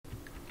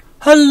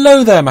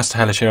Hello there, Master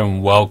Hellish here,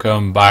 and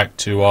welcome back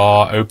to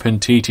our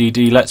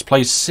OpenTTD Let's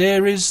Play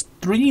Series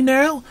 3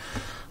 now.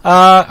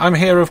 I'm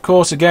here, of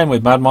course, again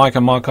with Mad Mike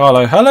and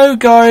Marcarlo. Hello,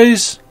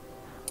 guys!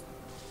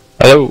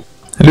 Hello.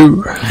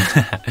 Hello.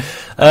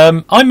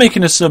 I'm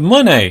making us some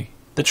money.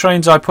 The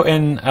trains I put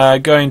in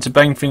going to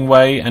Benfing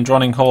Way and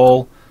Dronning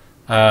Hall.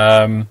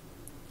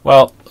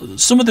 Well,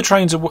 some of the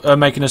trains are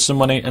making us some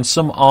money and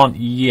some aren't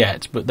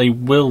yet, but they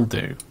will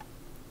do.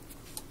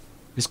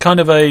 It's kind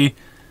of a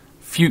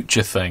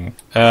future thing.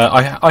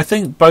 I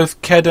think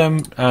both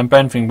Kedem and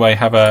Benfing Way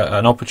have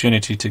an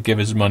opportunity to give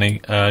us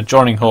money.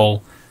 Dronning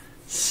Hall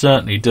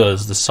certainly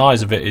does. The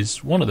size of it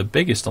is one of the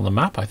biggest on the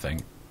map, I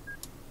think.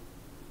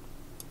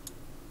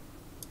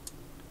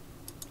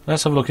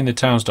 Let's have a look in the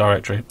town's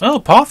directory. Oh,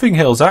 Parfing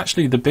Hill's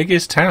actually the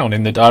biggest town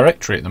in the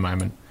directory at the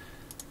moment.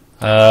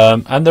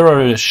 And there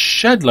are a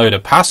shed load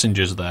of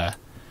passengers there.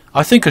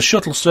 I think a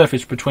shuttle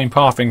service between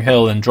Parfing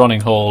Hill and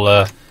Dronning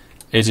Hall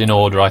is in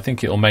order. I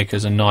think it'll make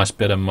us a nice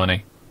bit of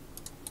money.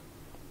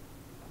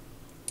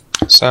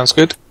 Sounds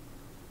good.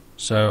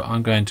 So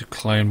I'm going to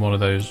clone one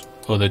of those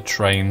other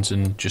trains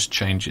and just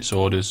change its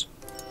orders.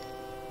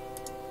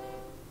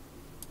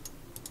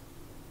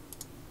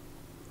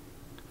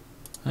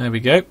 There we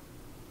go.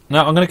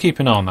 Now I'm going to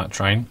keep an eye on that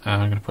train.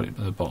 I'm going to put it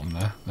at the bottom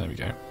there. There we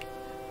go.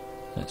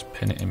 Let's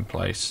pin it in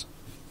place.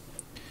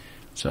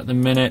 So at the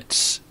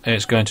minute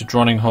it's going to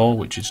Dronning Hall,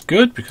 which is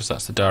good because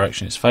that's the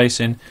direction it's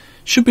facing.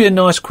 Should be a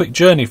nice quick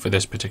journey for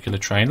this particular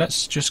train.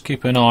 Let's just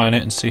keep an eye on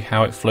it and see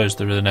how it flows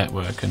through the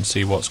network and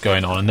see what's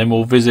going on. And then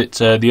we'll visit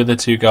the other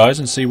two guys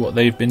and see what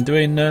they've been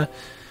doing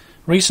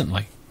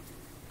recently.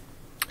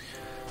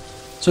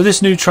 So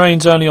this new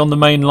train's only on the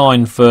main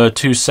line for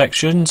 2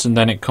 sections and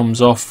then it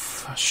comes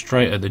off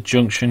straight at the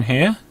junction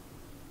here.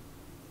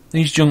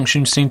 These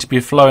junctions seem to be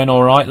flowing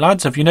alright,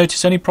 lads. Have you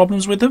noticed any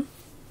problems with them?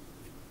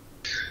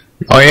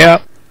 Oh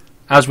yeah.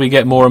 As we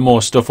get more and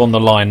more stuff on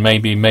the line,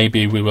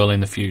 maybe we will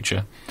in the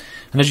future.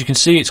 And as you can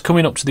see, it's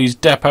coming up to these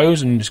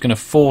depots and it's going to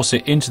force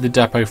it into the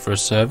depot for a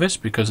service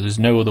because there's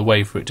no other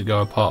way for it to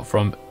go apart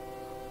from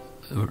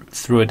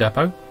through a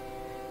depot.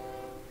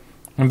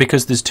 And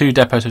because there's 2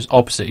 depots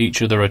opposite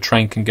each other, a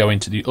train can go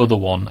into the other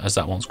one as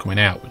that one's coming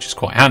out, which is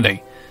quite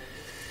handy.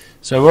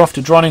 So we're off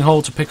to Dronning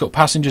Hall to pick up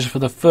passengers for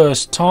the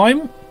first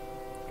time.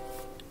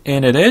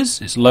 In it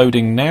is. It's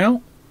loading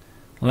now.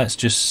 Let's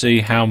just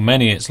see how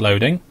many it's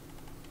loading.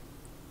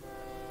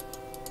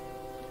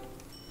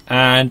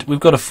 And we've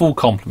got a full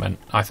complement,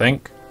 I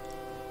think.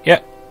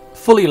 Yep,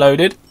 fully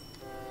loaded.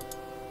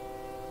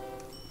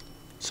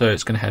 So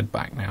it's going to head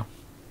back now.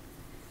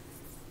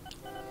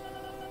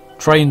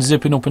 Train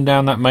zipping up and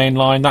down that main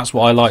line. That's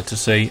what I like to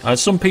see.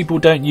 Some people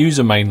don't use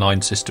a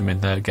mainline system in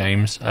their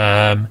games,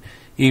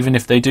 even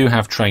if they do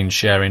have trains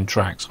sharing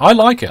tracks. I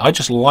like it. I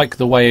just like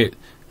the way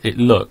it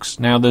looks.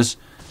 Now there's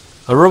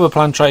a rubber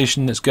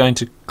plantation that's going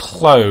to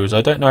close.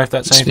 I don't know if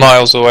that's It's anything.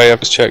 miles away.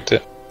 I've just checked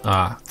it.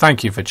 Ah,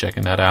 thank you for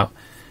checking that out.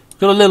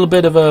 Got a little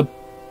bit of a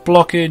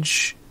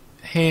blockage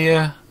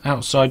here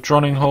outside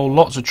Dronning Hall.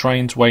 Lots of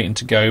trains waiting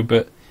to go,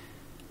 but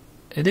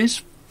it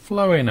is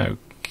flowing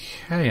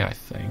okay, I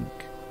think.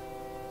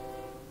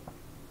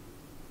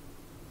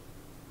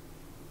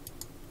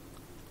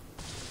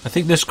 I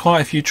think there's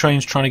quite a few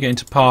trains trying to get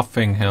into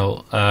Parfing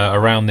Hill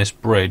around this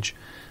bridge,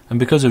 and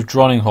because of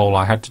Dronning Hall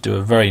I had to do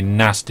a very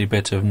nasty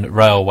bit of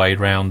railway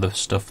round the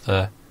stuff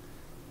there.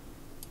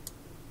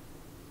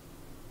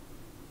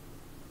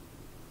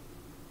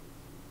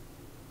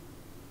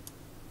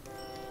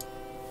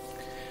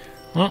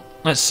 Well,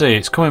 let's see,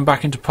 it's coming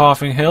back into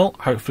Parfing Hill.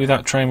 Hopefully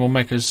that train will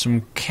make us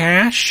some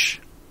cash.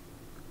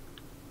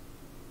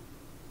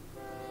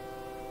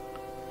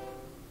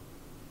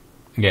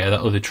 Yeah, that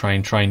other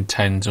train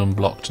 10's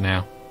unblocked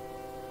now.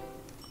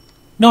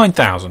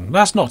 9,000,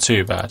 that's not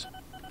too bad.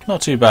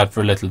 Not too bad for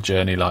a little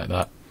journey like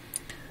that.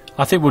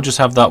 I think we'll just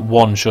have that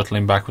one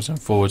shuttling backwards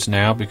and forwards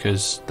now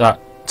because that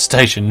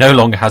station no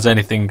longer has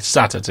anything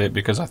sat at it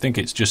because I think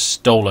it's just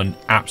stolen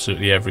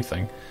absolutely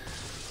everything.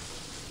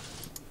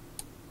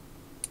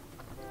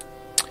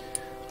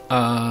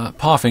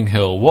 Parfing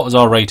Hill. What is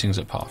our ratings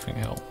at Parfing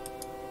Hill?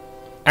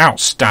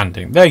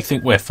 Outstanding. They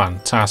think we're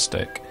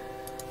fantastic.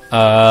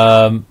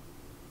 Let's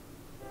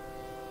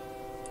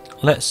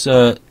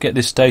get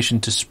this station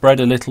to spread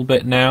a little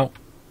bit now.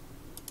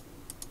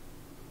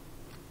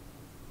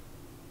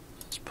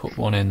 Let's put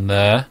one in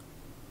there.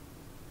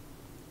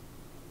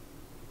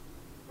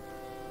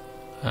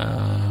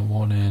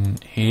 One in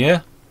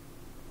here.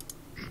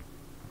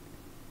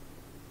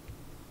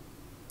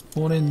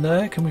 One in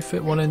there. Can we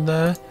fit one in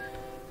there?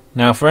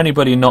 Now, for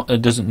anybody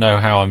that doesn't know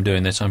how I'm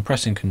doing this, I'm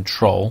pressing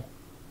Control,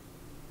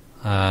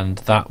 and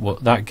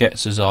that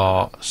gets us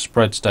our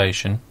spread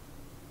station.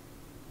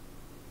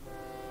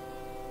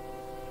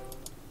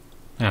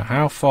 Now,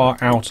 how far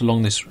out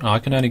along this? I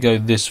can only go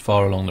this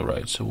far along the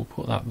road, so we'll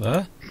put that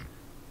there.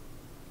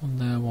 One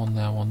there, one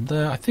there, one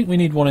there. I think we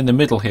need one in the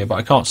middle here, but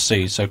I can't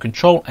see. So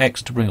Control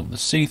X to bring up the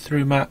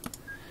see-through map,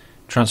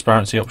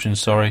 transparency options.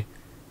 Sorry,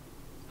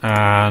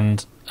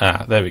 and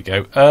there we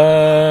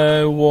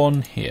go.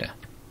 One here.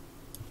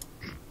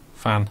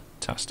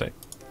 Fantastic.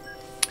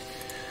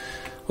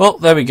 Well,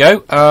 there we go.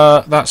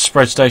 That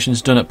spread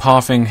station's done at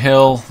Parfing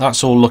Hill.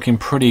 That's all looking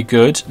pretty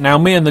good. Now,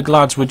 me and the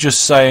Glads were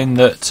just saying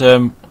that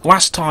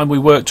last time we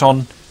worked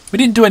on... We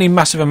didn't do any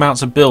massive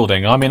amounts of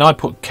building. I mean, I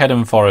put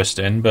Kedden Forest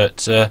in,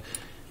 but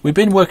we've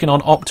been working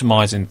on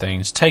optimising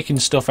things, taking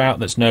stuff out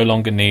that's no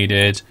longer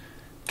needed,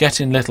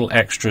 getting little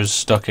extras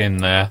stuck in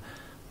there,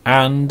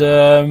 and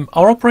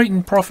our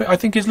operating profit, I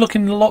think, is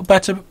looking a lot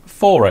better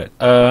for it.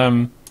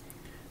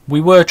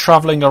 We were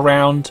travelling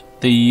around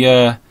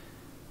the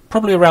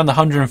probably around the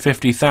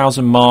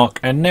 150,000 mark,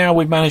 and now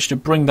we've managed to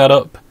bring that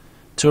up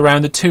to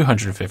around the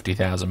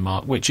 250,000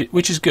 mark,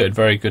 which is good,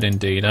 very good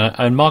indeed.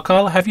 And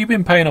Markyle, have you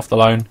been paying off the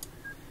loan?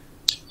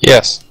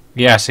 Yes.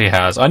 Yes, he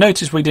has. I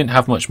noticed we didn't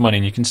have much money,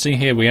 and you can see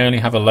here we only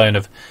have a loan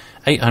of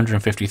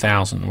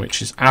 850,000,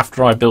 which is,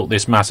 after I built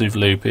this massive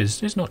loop,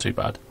 is not too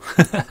bad.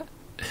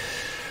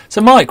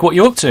 So, Mike, what are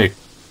you up to?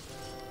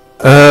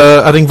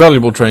 Adding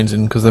valuable trains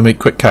in because they make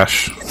quick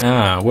cash.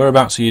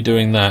 Whereabouts are you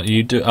doing that?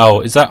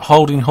 Is that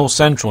Holding Hall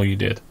Central you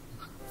did?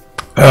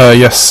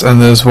 Yes,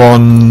 and there's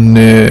one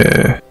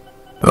near...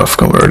 I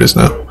forgot where it is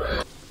now.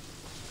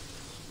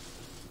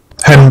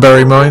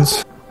 Henbury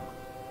Mines.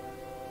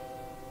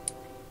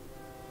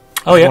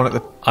 Oh yeah, one at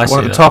the, I see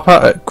one at the that. top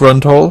at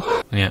Grunt Hall.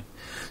 Yeah.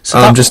 So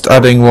I'm just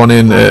adding one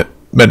in at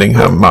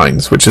Medingham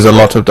Mines, which is a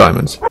lot of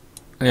diamonds.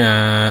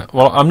 Yeah.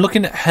 Well, I'm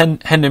looking at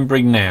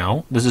Hendenbrigg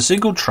now. There's a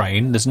single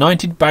train. There's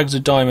 90 bags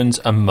of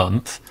diamonds a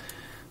month,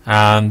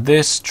 and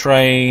this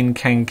train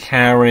can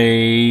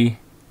carry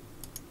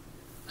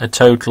a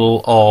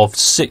total of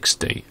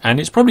 60, and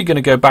it's probably going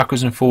to go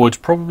backwards and forwards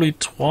probably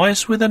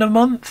twice within a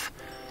month.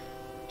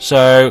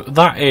 So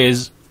that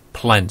is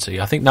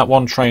plenty. I think that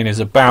one train is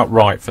about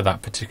right for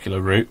that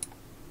particular route.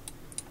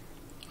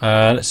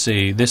 Let's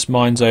see, this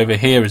mine's over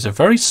here is a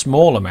very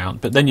small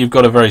amount, but then you've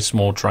got a very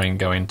small train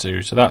going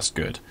too, so that's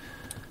good.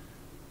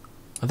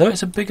 Although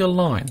it's a bigger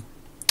line.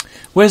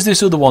 Where's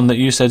this other one that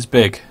you said's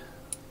big?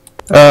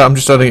 I'm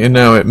just adding it in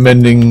now at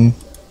Mendingham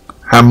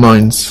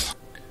Mines.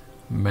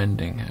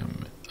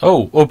 Mendingham.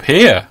 Oh, up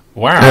here.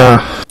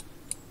 Wow.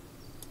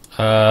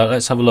 Yeah.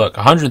 Let's have a look.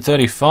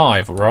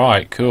 135.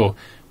 Right, cool.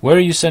 Where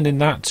are you sending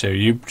that to?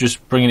 You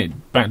just bringing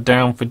it back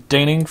down for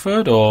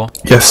Diningford, or?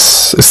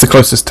 Yes, it's the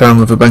closest town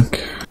with a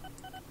bank.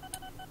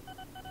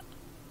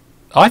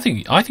 I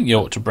think you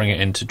ought to bring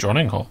it into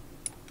Dronninghall.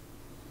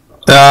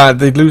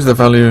 They'd lose their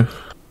value.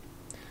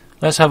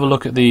 Let's have a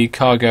look at the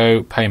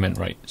cargo payment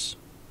rates.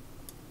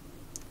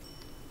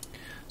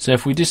 So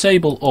if we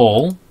disable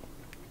all,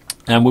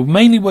 and we're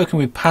mainly working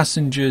with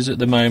passengers at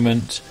the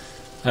moment,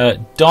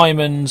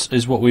 diamonds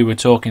is what we were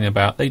talking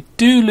about. They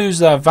do lose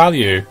their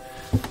value,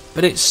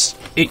 but it's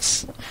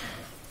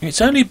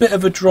only a bit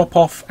of a drop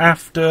off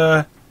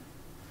after.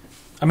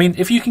 I mean,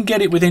 if you can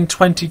get it within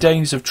 20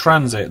 days of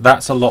transit,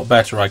 that's a lot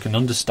better. I can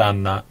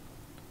understand that,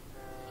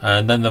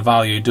 and then the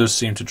value does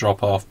seem to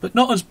drop off, but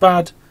not as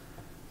bad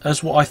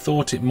as what I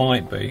thought it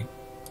might be.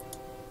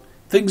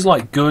 Things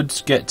like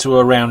goods get to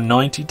around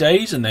 90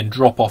 days and then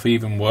drop off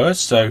even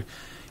worse. So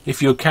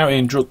if you're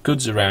carrying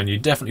goods around, you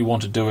definitely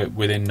want to do it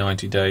within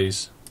 90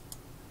 days.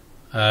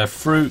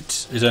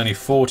 Fruit is only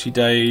 40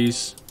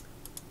 days.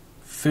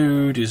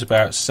 Food is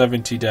about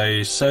 70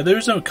 days. So there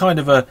is a kind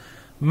of a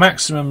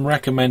maximum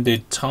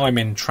recommended time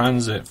in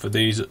transit for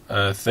these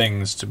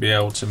things to be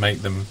able to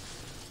make them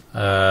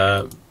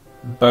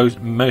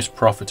most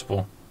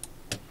profitable.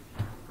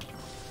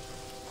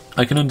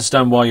 I can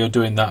understand why you're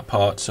doing that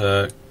part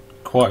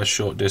quite a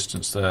short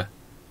distance there.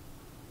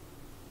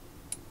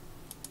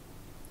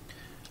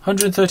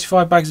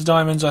 135 bags of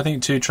diamonds. I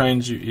think 2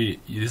 trains. This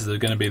is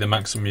going to be the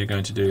maximum you're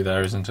going to do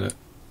there, isn't it?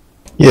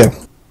 Yeah.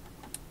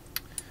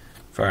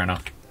 Fair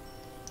enough.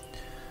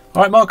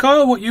 All right,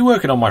 Marco, what are you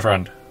working on, my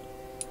friend?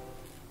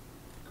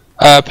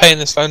 Paying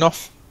this loan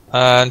off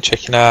and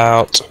checking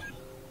out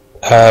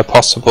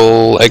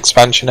possible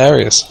expansion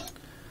areas.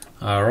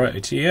 All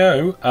right,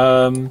 Tio.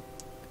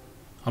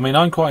 I mean,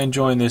 I'm quite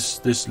enjoying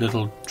this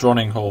little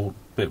Dronninghall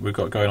bit we've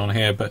got going on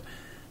here, but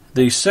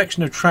the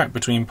section of track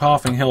between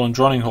Parfing Hill and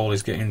Dronninghall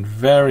is getting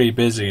very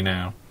busy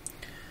now.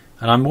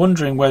 And I'm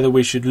wondering whether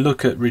we should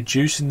look at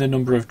reducing the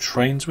number of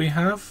trains we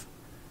have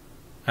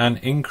and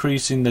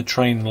increasing the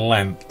train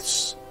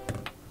lengths.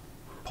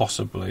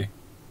 Possibly.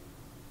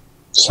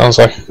 Sounds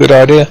like a good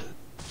idea.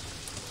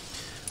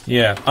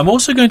 Yeah. I'm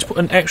also going to put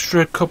an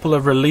extra couple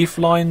of relief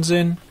lines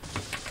in.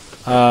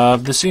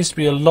 There seems to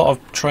be a lot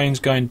of trains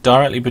going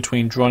directly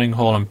between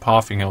Dronninghall and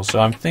Parfing Hill, so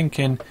I'm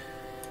thinking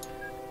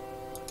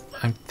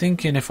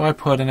if I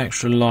put an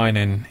extra line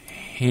in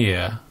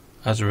here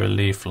as a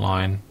relief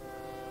line,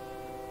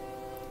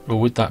 or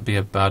would that be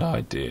a bad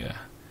idea?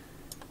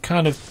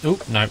 Kind of. Oh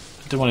no,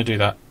 don't want to do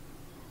that.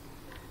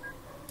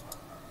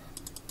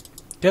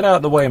 Get out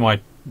of the way, my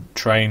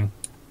train.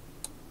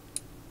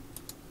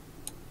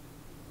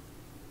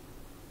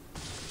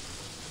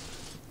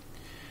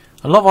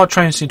 A lot of our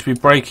trains seem to be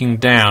breaking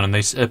down, and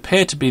they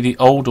appear to be the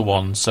older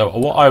ones. So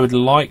what I would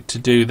like to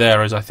do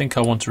there is I think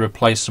I want to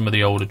replace some of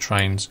the older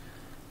trains.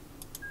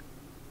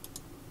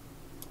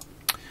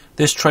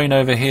 This train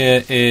over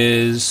here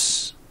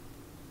is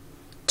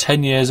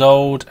 10 years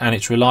old and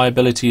its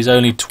reliability is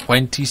only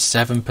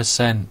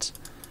 27%.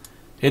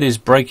 It is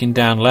breaking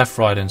down left,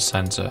 right and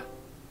centre.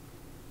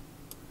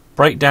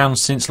 Breakdown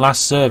since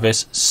last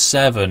service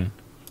 7.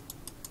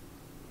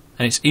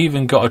 And it's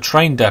even got a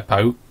train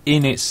depot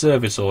in its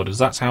service orders.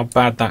 That's how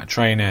bad that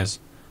train is.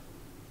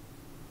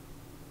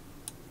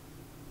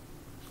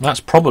 That's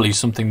probably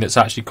something that's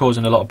actually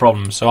causing a lot of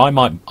problems. So I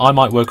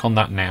might work on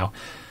that now.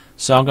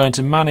 So I'm going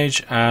to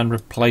manage and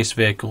replace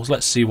vehicles.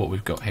 Let's see what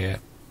we've got here.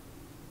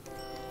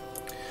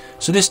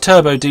 So this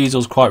turbo diesel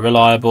is quite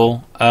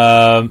reliable.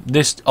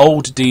 This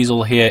old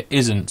diesel here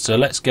isn't. So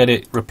let's get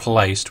it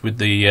replaced with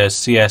the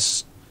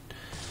CS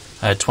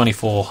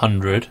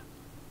 2400.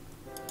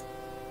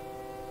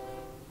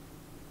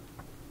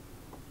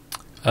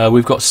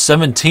 We've got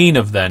 17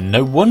 of them.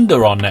 No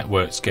wonder our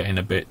network's getting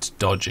a bit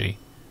dodgy.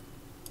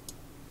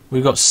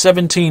 We've got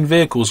 17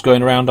 vehicles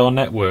going around our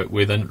network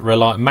with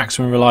a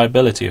maximum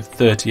reliability of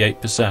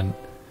 38%.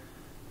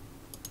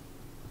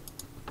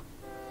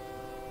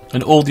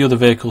 And all the other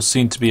vehicles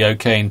seem to be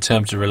okay in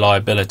terms of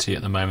reliability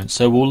at the moment,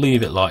 so we'll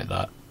leave it like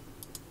that.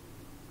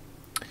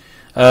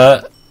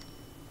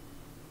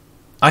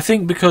 I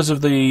think because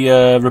of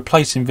the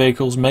replacing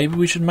vehicles, maybe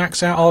we should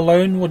max out our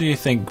loan. What do you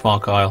think,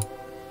 Mark Isle?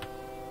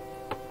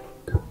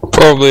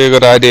 Probably a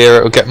good idea.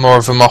 It'll get more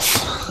of them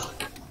off.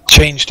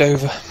 Changed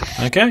over.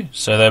 Okay,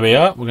 so there we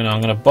are. I'm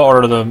going to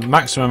borrow the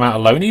maximum amount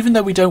of loan, even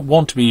though we don't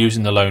want to be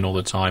using the loan all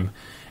the time.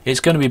 It's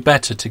going to be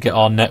better to get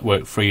our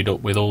network freed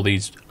up with all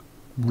these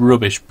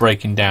rubbish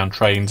breaking down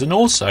trains, and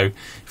also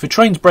if a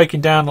train's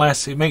breaking down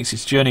less, it makes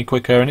its journey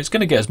quicker and it's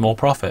going to get us more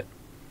profit.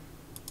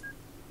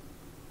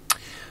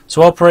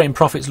 So operating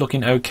profit's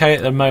looking okay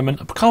at the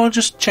moment. I'm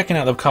just checking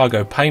out the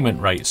cargo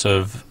payment rates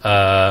of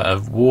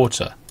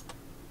water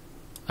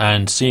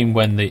and seeing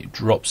when it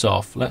drops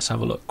off. Let's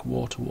have a look.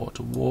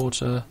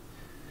 Water.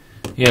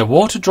 Yeah,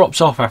 water drops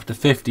off after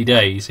 50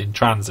 days in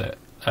transit.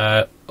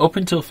 Up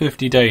until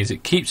 50 days,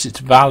 it keeps its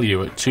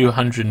value at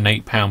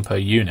 £208 per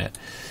unit,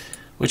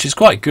 which is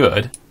quite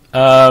good.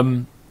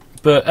 But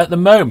at the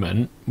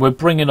moment, we're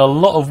bringing a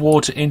lot of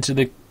water into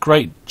the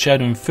Great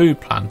Chedham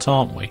food plant,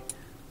 aren't we?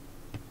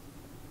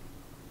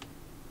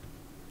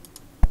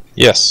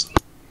 Yes.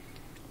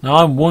 Now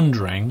I'm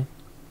wondering,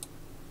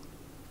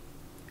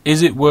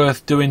 is it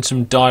worth doing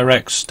some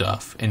direct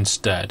stuff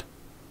instead?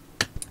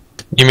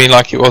 You mean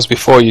like it was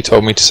before you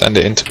told me to send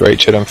it into Great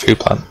Chedham food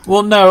plant?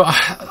 Well, no.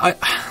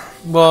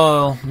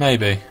 Well,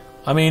 maybe.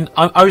 I mean,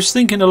 I was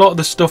thinking a lot of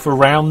the stuff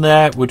around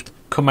there would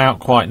come out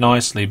quite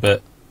nicely,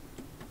 but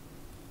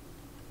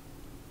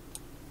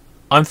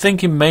I'm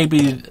thinking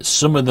maybe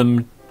some of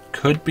them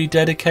could be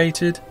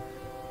dedicated.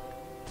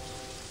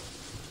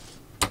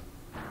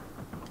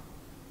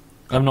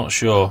 I'm not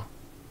sure.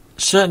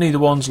 Certainly the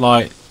ones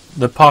like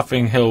the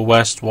Puffing Hill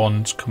West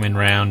ones coming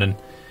round, and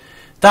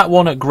that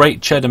one at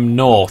Great Chedham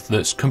North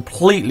that's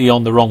completely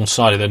on the wrong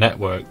side of the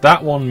network.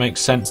 That one makes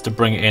sense to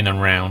bring it in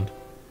and round.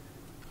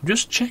 I'm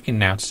just checking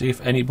now to see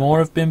if any more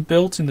have been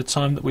built in the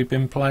time that we've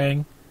been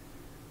playing.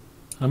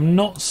 I'm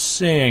not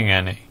seeing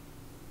any.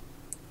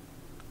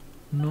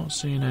 I'm not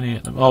seeing any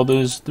at the moment.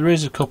 Oh, there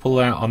is a couple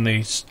out on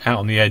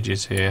the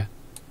edges here.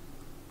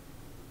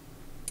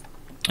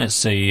 Let's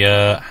see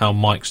how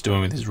Mike's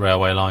doing with his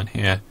railway line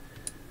here.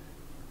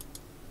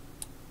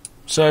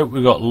 So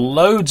we've got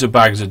loads of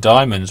bags of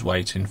diamonds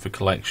waiting for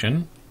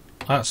collection.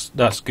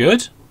 That's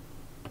good.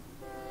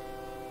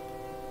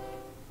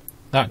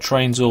 That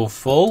train's all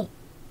full.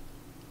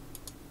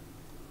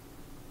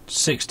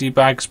 60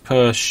 bags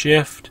per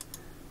shift.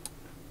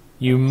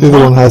 The other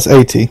one has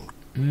 80.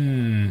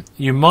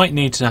 You might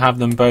need to have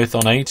them both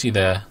on 80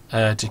 there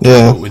to keep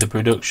up with the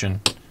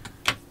production.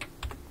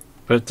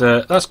 But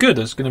that's good.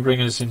 That's going to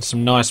bring us in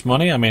some nice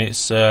money. I mean, it's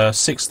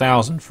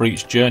 6,000 for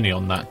each journey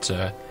on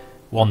that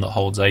one that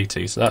holds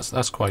 80, so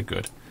that's quite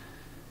good.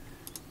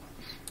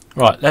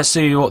 Right, let's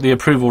see what the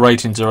approval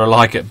ratings are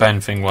like at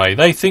Benfing Way.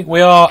 They think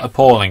we are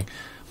appalling.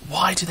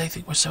 Why do they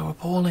think we're so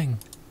appalling?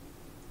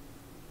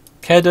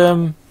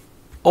 Kedham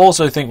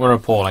also think we're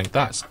appalling.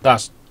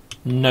 That's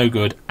no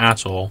good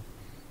at all.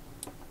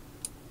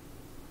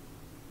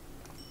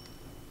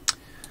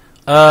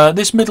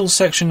 This middle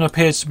section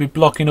appears to be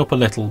blocking up a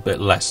little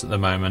bit less at the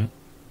moment.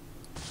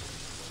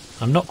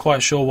 I'm not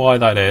quite sure why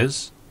that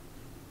is,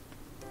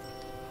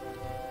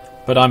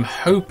 but I'm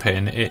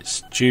hoping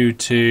it's due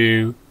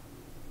to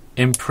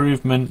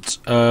improvement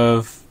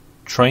of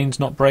trains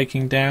not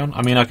breaking down.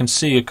 I mean, I can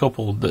see a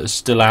couple that are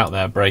still out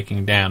there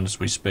breaking down as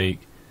we speak.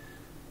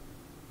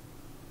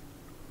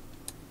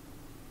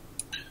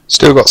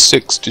 Still got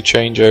 6 to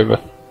change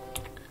over.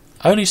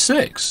 Only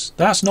 6?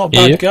 That's not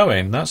bad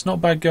going. That's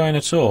not bad going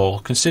at all,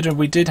 considering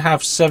we did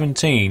have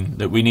 17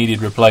 that we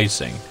needed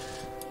replacing.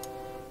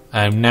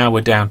 And now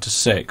we're down to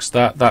 6.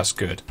 That's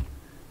good.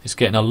 It's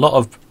getting a lot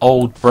of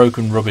old,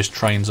 broken, rubbish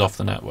trains off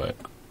the network.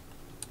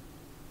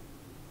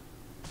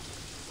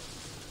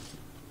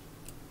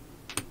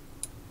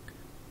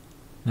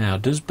 Now,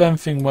 does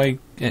Benfing Way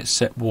get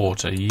set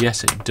water?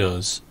 Yes, it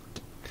does.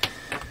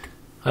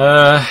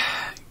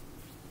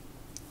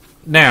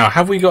 Now,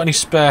 have we got any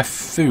spare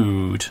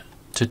food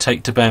to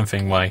take to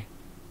Benfing Way?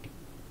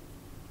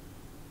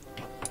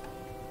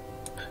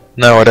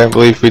 No, I don't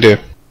believe we do.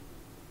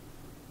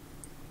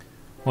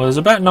 Well, there's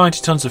about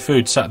 90 tons of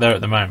food sat there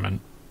at the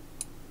moment.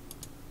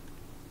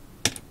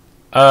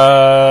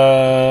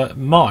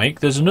 Mike,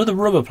 there's another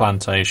rubber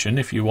plantation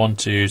if you want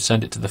to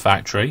send it to the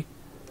factory.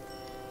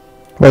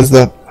 Where's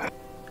that?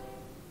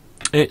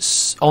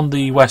 It's on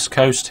the west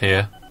coast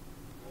here.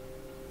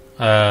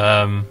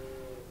 Not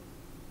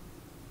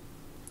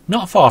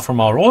far from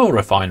our oil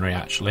refinery,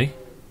 actually.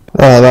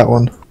 Ah, that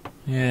one.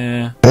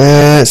 Yeah.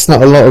 It's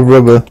not a lot of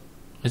rubber.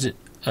 Is it?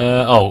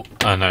 Oh,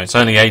 no, it's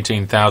only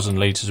 18,000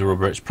 litres of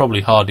rubber. It's probably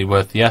hardly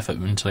worth the effort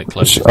until it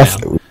closes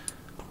down.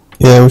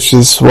 Yeah, which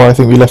is why I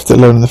think we left it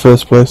alone in the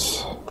first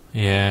place.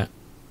 Yeah.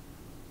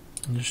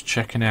 I'm just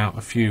checking out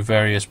a few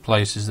various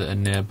places that are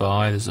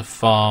nearby. There's a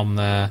farm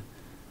there.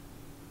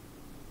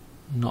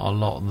 Not a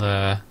lot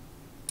there.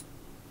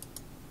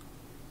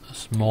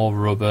 There's more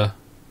rubber.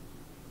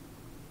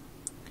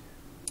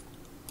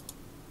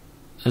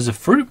 There's a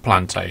fruit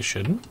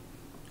plantation.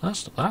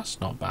 That's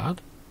not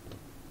bad.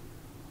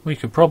 We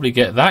could probably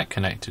get that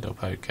connected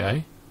up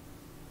okay.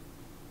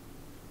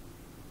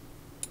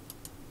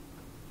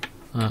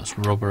 That's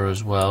rubber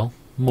as well.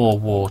 More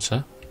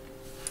water.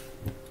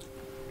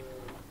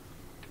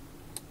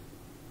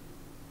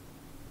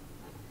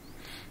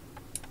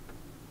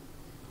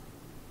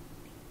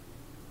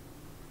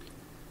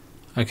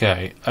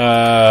 Okay,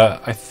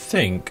 I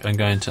think I'm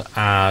going to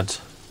add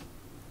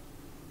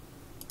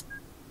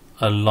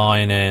a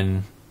line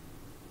in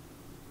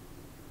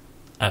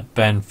at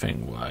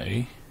Benfing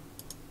Way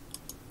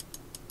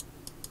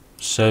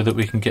so that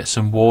we can get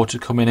some water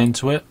coming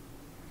into it.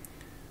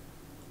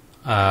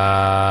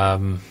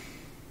 And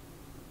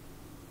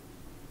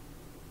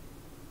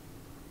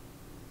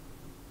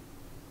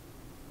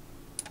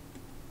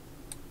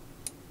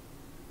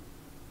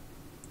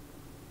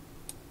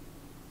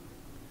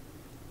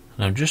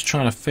I'm just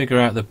trying to figure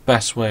out the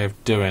best way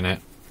of doing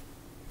it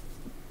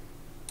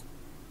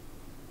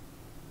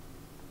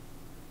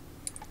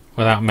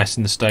without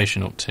messing the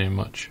station up too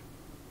much.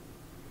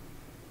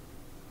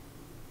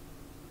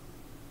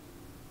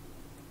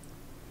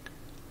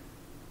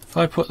 If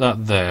I put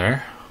that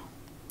there,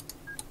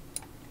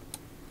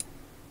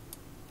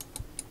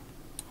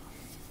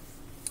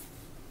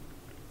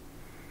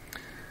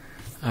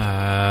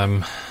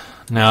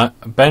 now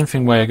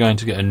Benfing Way are going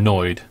to get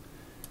annoyed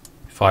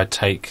if I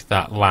take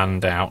that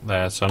land out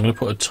there, so I'm going to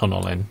put a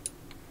tunnel in.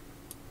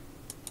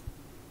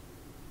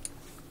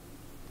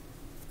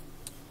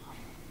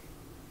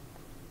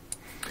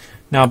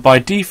 Now by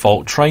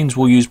default trains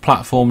will use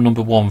platform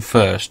number 1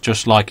 first,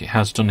 just like it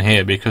has done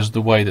here because of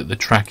the way that the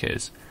track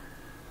is.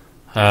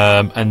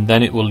 And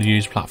then it will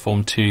use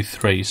platform 2,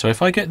 3. So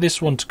if I get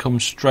this one to come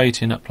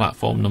straight in at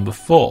platform number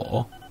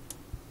 4,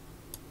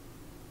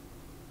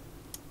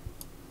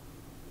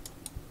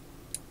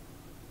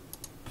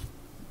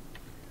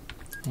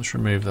 let's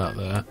remove that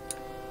there,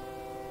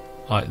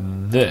 like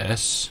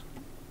this,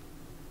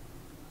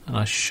 and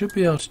I should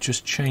be able to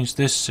just change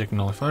this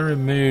signal. If I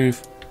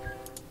remove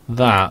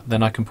that,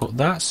 then I can put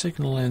that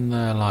signal in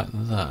there like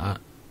that.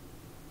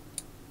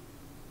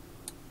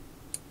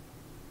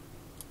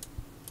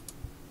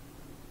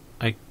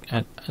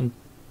 And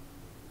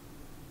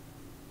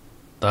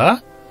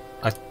that,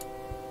 I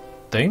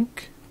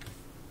think.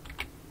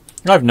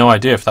 I have no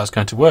idea if that's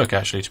going to work,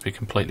 actually, to be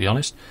completely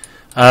honest.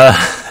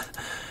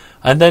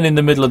 And then in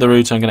the middle of the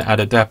route I'm going to add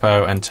a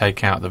depot and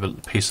take out the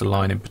piece of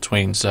line in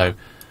between, so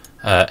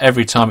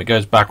every time it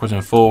goes backwards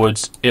and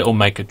forwards it'll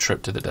make a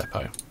trip to the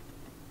depot.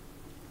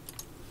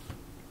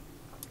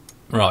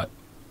 Right,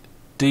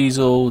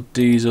 diesel,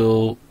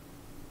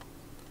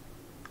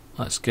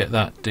 let's get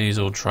that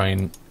diesel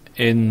train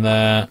in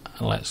there,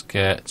 and let's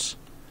get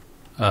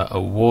a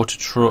water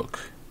truck,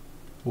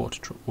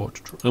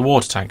 the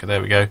water tanker,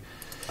 there we go.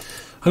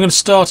 I'm going to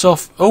start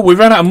off, oh, we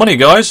ran out of money,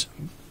 guys.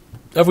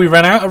 Have we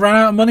run out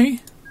of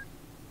money?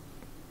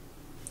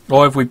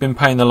 Or have we been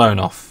paying the loan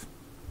off?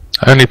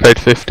 I only paid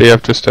 50,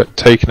 I've just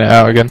taken it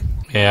out again.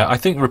 Yeah, I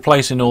think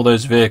replacing all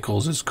those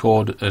vehicles has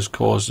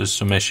caused us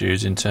some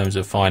issues in terms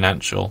of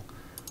financial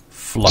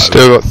flow.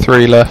 Still got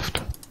 3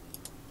 left.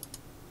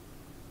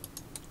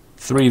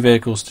 3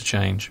 vehicles to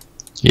change.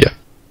 Yeah.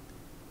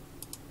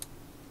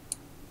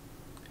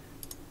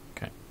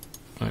 Okay,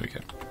 there we go.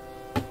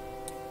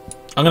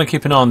 I'm going to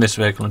keep an eye on this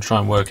vehicle and try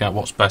and work out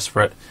what's best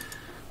for it.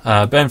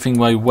 Benfing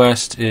Way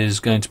West is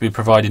going to be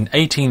providing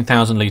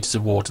 18,000 litres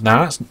of water.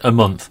 Now that's a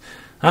month.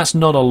 That's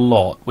not a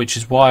lot, which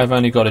is why I've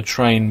only got a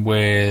train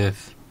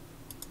with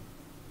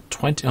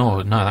 20...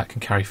 Oh no, that can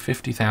carry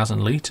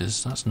 50,000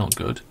 litres. That's not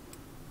good.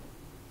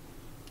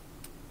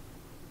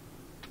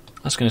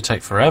 That's going to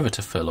take forever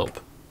to fill up.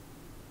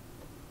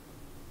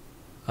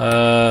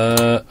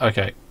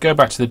 Okay, go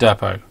back to the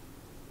depot.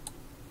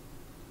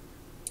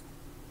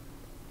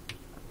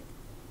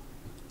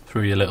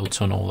 Through your little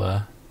tunnel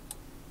there.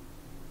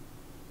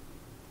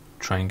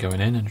 Train going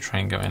in and a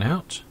train going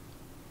out.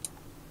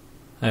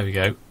 There we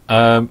go.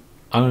 I'm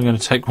going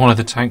to take one of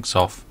the tanks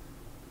off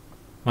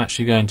I'm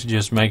actually going to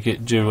just make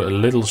it do a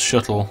little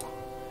shuttle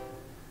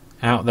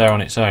out there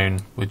on its own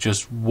with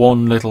just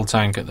one little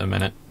tank at the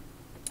minute.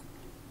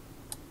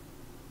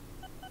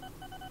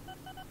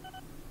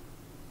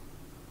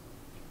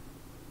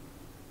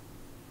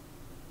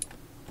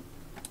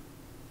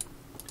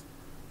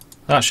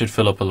 That should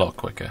fill up a lot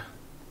quicker.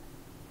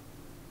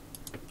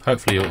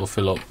 Hopefully it will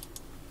fill up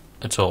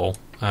at all,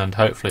 and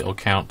hopefully it will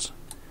count.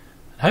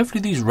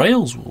 Hopefully these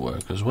rails will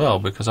work as well,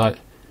 because I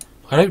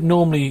don't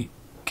normally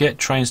get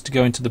trains to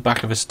go into the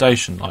back of a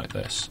station like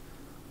this.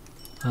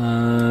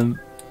 Bangfeng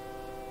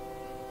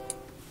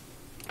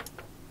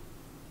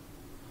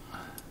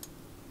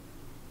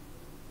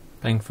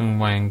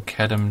Wang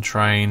Kedem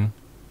train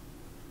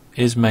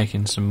is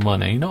making some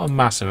money, not a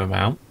massive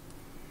amount.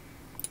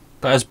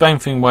 But as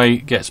Bangfeng Wei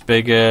gets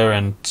bigger,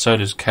 and so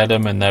does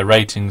Kedem, and their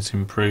ratings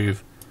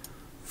improve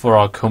for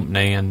our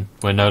company, and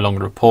we're no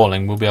longer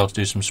appalling, we'll be able to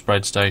do some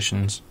spread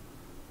stations.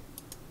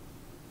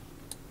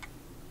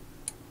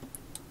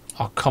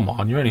 Oh, come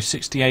on, you're only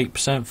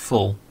 68%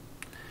 full.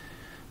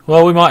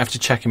 Well, we might have to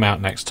check him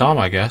out next time,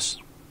 I guess.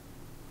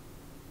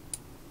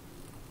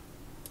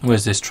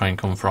 Where's this train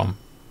come from?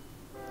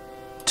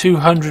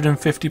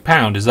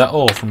 £250, is that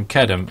all from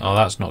Kedem? Oh,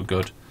 that's not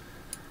good.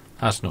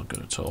 That's not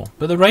good at all.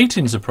 But the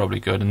ratings are probably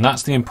good, and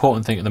that's the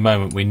important thing at the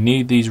moment. We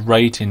need these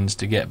ratings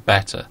to get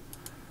better.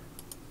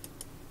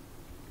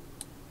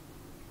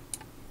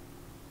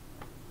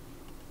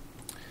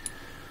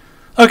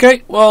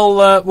 Okay,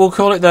 well, we'll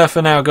call it there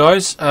for now,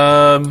 guys.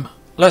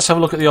 Let's have a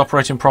look at the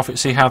operating profit,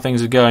 see how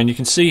things are going. You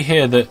can see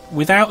here that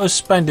without us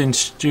spending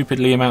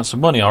stupidly amounts of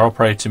money, our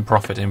operating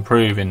profit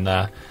improving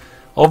there.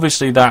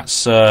 Obviously,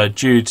 that's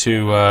due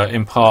to,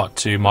 in part,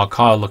 to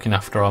Markyle looking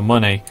after our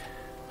money,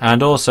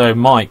 and also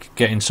Mike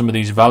getting some of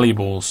these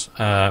valuables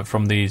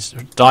from these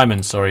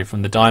diamonds,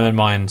 from the diamond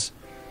mines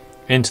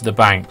into the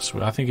banks.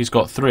 I think he's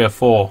got 3 or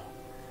 4.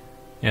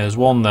 Yeah, there's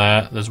one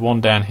there, there's one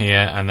down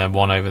here, and then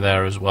one over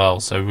there as well.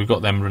 So we've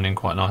got them running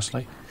quite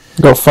nicely.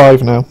 Got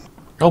 5 now.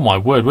 Oh my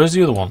word, where's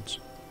the other ones?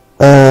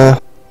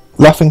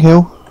 Laughing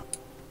Hill.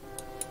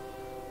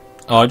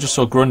 Oh, I just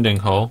saw Grunding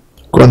Hall.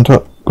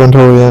 Grundhall,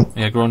 yeah.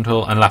 Yeah,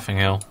 Grundhall and Laughing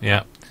Hill,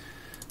 yeah.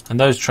 And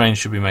those trains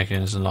should be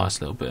making us a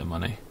nice little bit of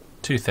money.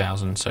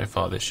 2,000 so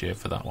far this year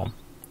for that one.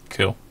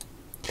 Cool.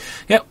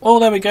 Yeah, well,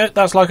 there we go.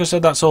 That's, like I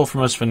said, that's all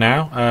from us for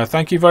now.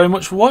 Thank you very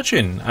much for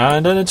watching,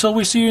 and until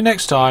we see you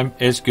next time,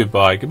 it's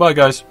goodbye. Goodbye,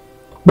 guys.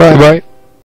 Bye. Goodbye.